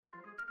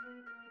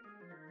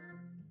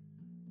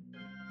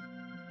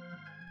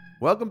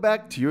Welcome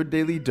back to your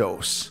daily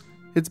dose.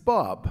 It's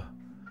Bob.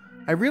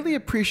 I really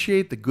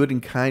appreciate the good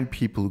and kind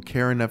people who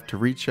care enough to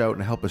reach out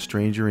and help a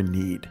stranger in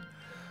need.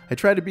 I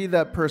try to be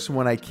that person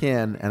when I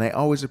can, and I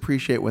always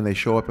appreciate when they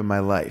show up in my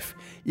life,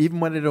 even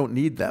when I don't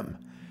need them.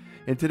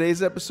 In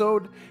today's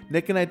episode,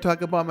 Nick and I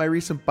talk about my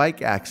recent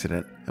bike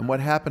accident and what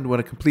happened when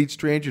a complete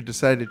stranger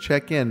decided to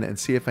check in and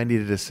see if I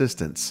needed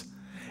assistance.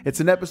 It's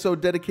an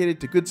episode dedicated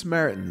to Good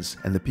Samaritans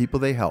and the people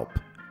they help.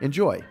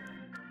 Enjoy.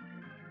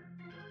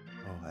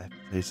 Oh, I have to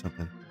say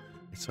something.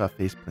 I saw a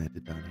face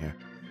planted down here.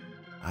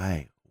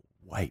 I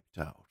wiped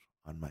out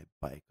on my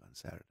bike on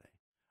Saturday.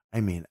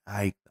 I mean,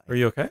 Are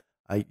you okay?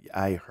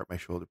 I hurt my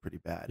shoulder pretty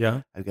bad.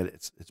 Yeah. I've got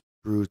it's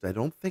bruised. I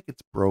don't think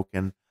it's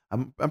broken.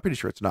 I'm pretty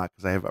sure it's not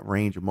because I have a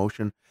range of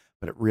motion,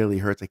 but it really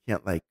hurts. I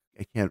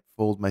can't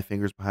fold my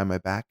fingers behind my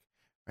back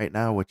right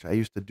now, which I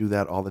used to do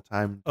that all the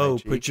time. Oh,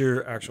 put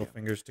your actual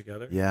fingers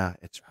together. Yeah,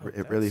 it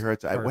really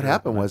hurts. What harder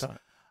happened than I was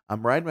thought.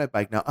 I'm riding my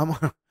bike now. I'm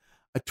on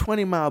a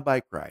 20-mile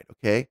bike ride.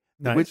 Okay,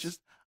 Nice. which is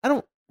I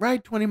don't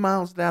ride 20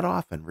 miles that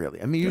often,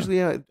 really. I mean, Yeah.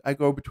 usually I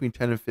go between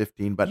 10 and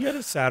 15, but You had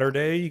a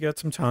Saturday. You got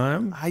some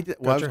time. I did.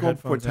 Got Well, I was your going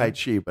for headphones Tai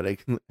in? Chi, but I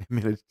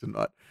managed to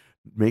not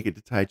make it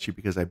to Tai Chi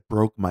because I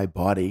broke my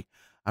body.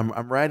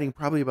 I'm riding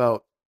probably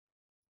about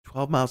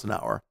 12 miles an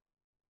hour,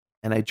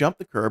 and I jump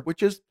the curb,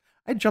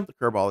 I jump the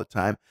curb all the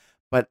time,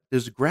 but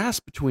there's grass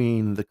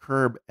between the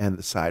curb and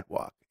the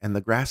sidewalk, and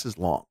the grass is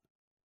long.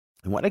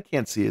 And what I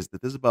can't see is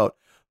that there's about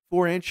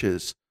 4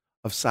 inches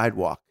of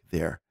sidewalk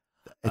there.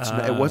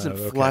 It wasn't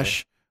Okay.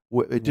 flush.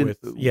 It didn't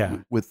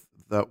with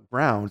the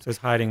ground. So it's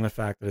hiding the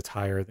fact that it's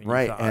higher than you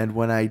Right. thought. And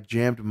when I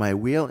jammed my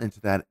wheel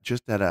into that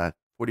just at a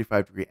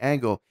 45-degree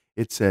angle,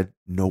 it said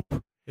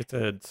nope. It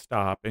said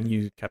stop, and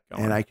you kept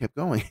going. And I kept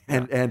going.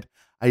 Yeah. And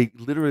I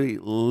literally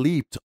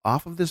leaped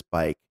off of this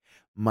bike.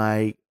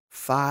 My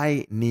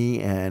thigh,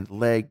 knee, and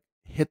leg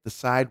hit the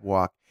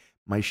sidewalk.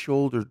 My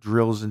shoulder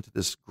drills into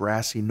this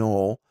grassy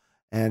knoll,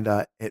 and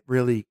it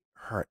really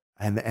hurt.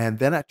 And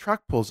then a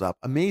truck pulls up,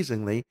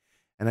 amazingly,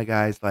 and a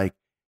guy's like,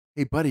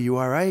 "Hey, buddy, you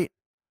all right?"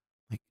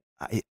 Like,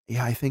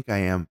 yeah, I think I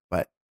am,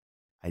 but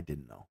I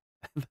didn't know.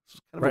 This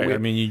was kind of a right. I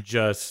weird. mean, you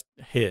just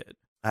hit.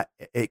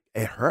 It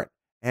hurt,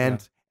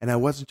 and I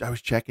was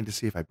checking to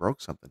see if I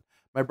broke something.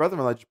 My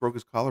brother-in-law just broke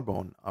his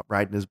collarbone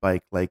riding his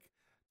bike like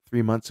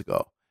 3 months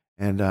ago,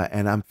 and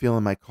I'm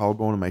feeling my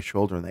collarbone and my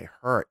shoulder, and they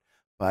hurt,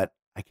 but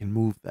I can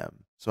move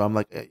them. So I'm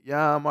like,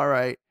 yeah, I'm all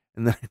right.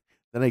 And then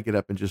then I get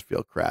up and just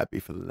feel crappy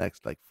for the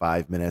next like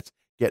 5 minutes,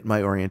 get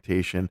my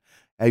orientation.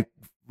 I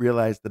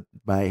realize that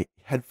my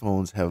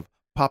headphones have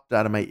popped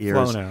out of my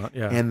ears Flown out.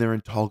 Yeah. and they're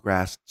in tall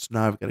grass. So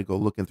now I've got to go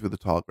looking through the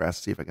tall grass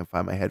to see if I can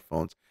find my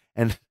headphones.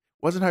 And it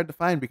wasn't hard to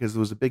find because there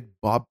was a big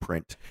bob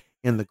print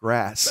in the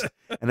grass.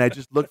 And I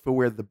just looked for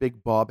where the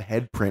big bob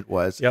head print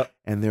was. Yep.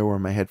 And there were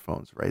my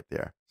headphones right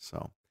there.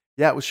 So,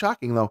 yeah, it was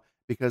shocking, though,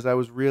 because I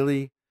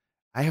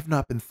have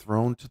not been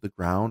thrown to the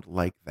ground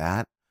like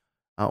that.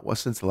 Well,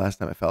 since the last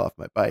time I fell off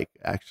my bike,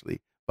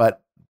 actually.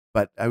 But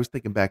I was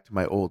thinking back to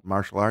my old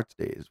martial arts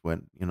days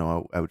when,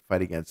 I would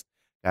fight against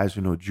guys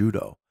who know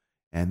judo,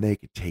 and they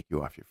could take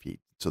you off your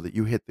feet so that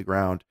you hit the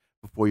ground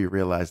before you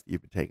realize that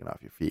you've been taken off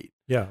your feet.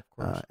 Yeah, of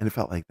course. And it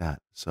felt like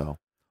that. So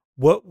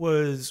What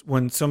was,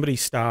 when somebody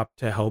stopped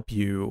to help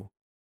you,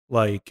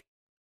 like,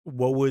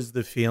 what was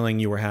the feeling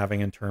you were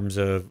having in terms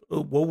of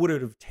what would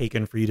it have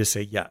taken for you to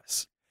say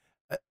yes?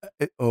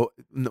 well,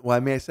 I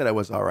mean, I said I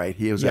was all right.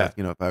 He was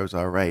asking, if I was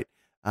all right.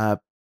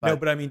 No,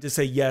 but I mean to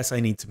say, yes, I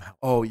need some help.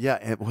 Oh, yeah.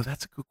 And, well,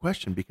 that's a good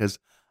question because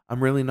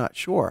I'm really not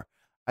sure.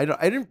 I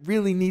didn't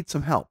really need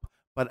some help,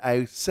 but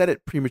I said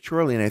it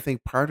prematurely, and I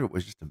think part of it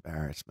was just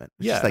embarrassment.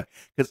 It's just Yeah. like,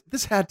 because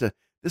this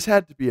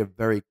had to be a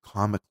very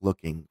comic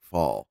looking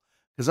fall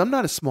because I'm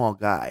not a small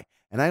guy,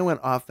 and I went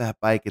off that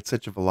bike at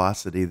such a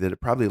velocity that it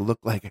probably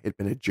looked like I had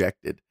been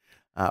ejected.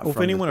 Well, if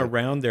from anyone the bike.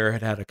 around there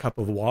had a cup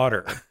of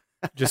water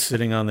just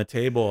sitting on the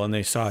table and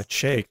they saw it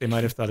shake, they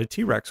might have thought a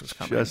T-Rex was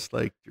coming. Just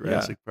like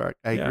Jurassic Park.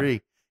 I Yeah.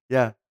 agree.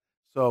 Yeah.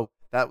 So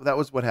that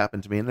was what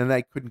happened to me. And then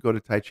I couldn't go to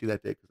Tai Chi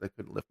that day because I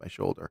couldn't lift my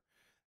shoulder.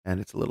 And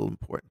it's a little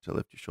important to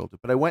lift your shoulder.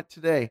 But I went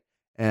today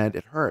and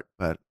it hurt,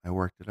 but I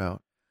worked it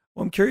out.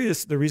 Well, I'm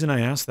curious. The reason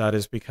I asked that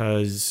is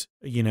because,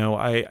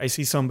 I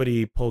see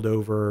somebody pulled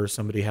over,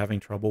 somebody having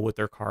trouble with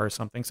their car or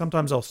something.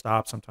 Sometimes I'll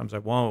stop, sometimes I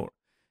won't.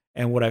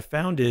 And what I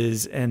found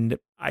is, and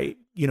I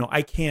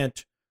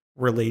can't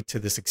relate to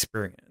this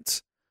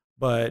experience,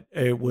 but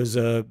it was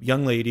a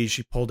young lady.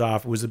 She pulled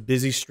off. It was a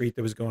busy street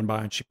that was going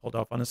by, and she pulled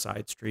off on a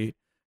side street.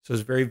 So it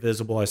was very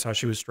visible. I saw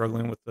she was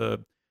struggling with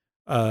the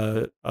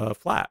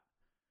flat.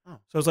 Oh.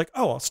 So I was like,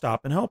 I'll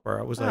stop and help her.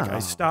 I was like, I Oh.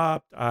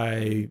 stopped.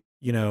 I,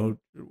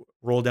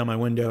 rolled down my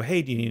window.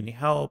 Hey, do you need any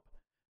help?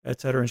 Et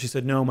cetera. And she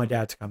said, no, my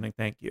dad's coming.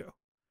 Thank you.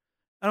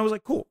 And I was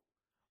like, cool.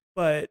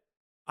 But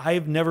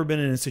I've never been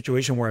in a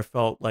situation where I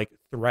felt like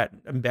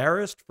threatened,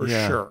 embarrassed for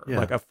Yeah, sure. yeah.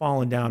 Like I've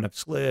fallen down, I've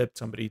slipped.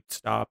 Somebody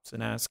stops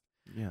and asks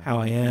Yeah. how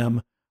I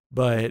am.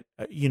 But,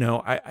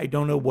 I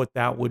don't know what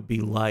that would be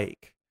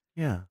like.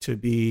 Yeah. to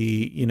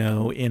be, in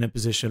a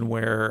position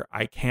where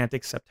I can't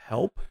accept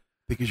help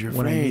Because you're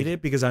when I afraid. need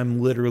it because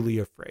I'm literally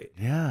afraid.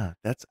 Yeah.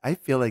 I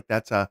feel like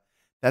that's a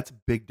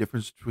big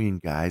difference between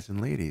guys and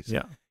ladies.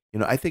 Yeah.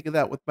 I think of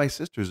that with my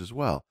sisters as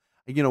well.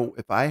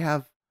 If I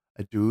have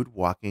a dude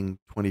walking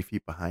 20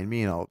 feet behind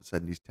me and all of a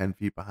sudden he's 10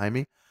 feet behind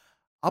me,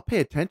 I'll pay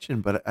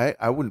attention, but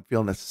I wouldn't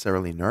feel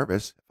necessarily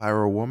nervous. If I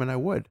were a woman, I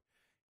would.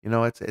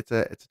 It's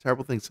a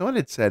terrible thing. Someone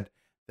had said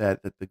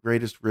that the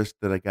greatest risk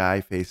that a guy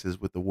faces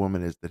with a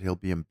woman is that he'll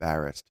be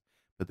embarrassed,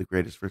 but the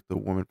greatest risk that a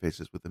woman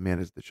faces with a man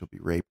is that she'll be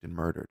raped and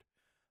murdered.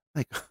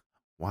 Like,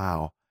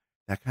 wow,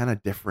 that kind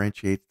of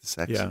differentiates the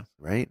sexes, Yeah.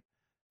 right?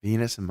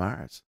 Venus and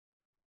Mars.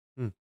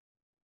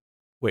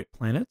 Wait,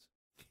 planets?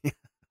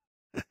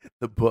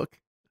 The book,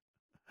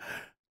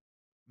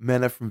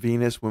 Men are from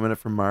Venus, Women are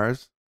from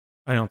Mars.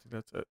 I don't think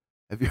that's it.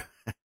 Have you?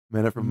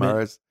 Men are from Men-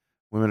 Mars,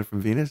 Women are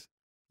from Venus.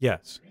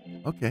 Yes.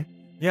 Okay,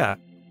 Yeah.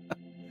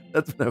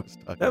 that's what I was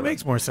talking about. That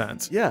makes more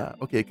sense. Yeah,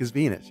 okay, because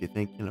Venus, you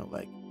think,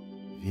 like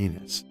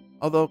Venus.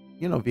 Although,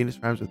 Venus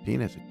rhymes with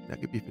penis. That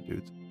could be for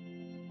dudes.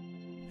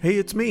 Hey,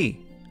 it's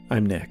me.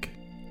 I'm Nick.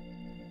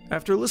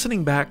 After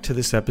listening back to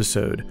this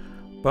episode,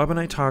 Bob and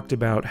I talked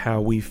about how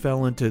we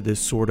fell into this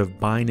sort of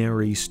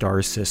binary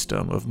star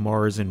system of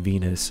Mars and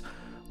Venus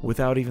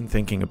without even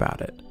thinking about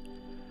it.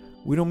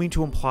 We don't mean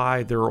to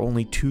imply there are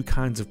only two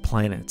kinds of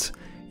planets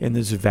in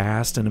this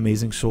vast and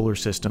amazing solar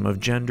system of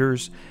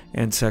genders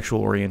and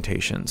sexual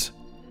orientations.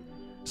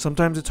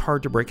 Sometimes it's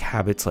hard to break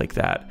habits like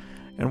that,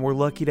 and we're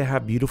lucky to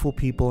have beautiful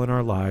people in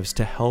our lives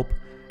to help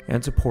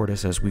and support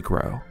us as we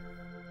grow.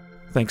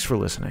 Thanks for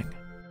listening.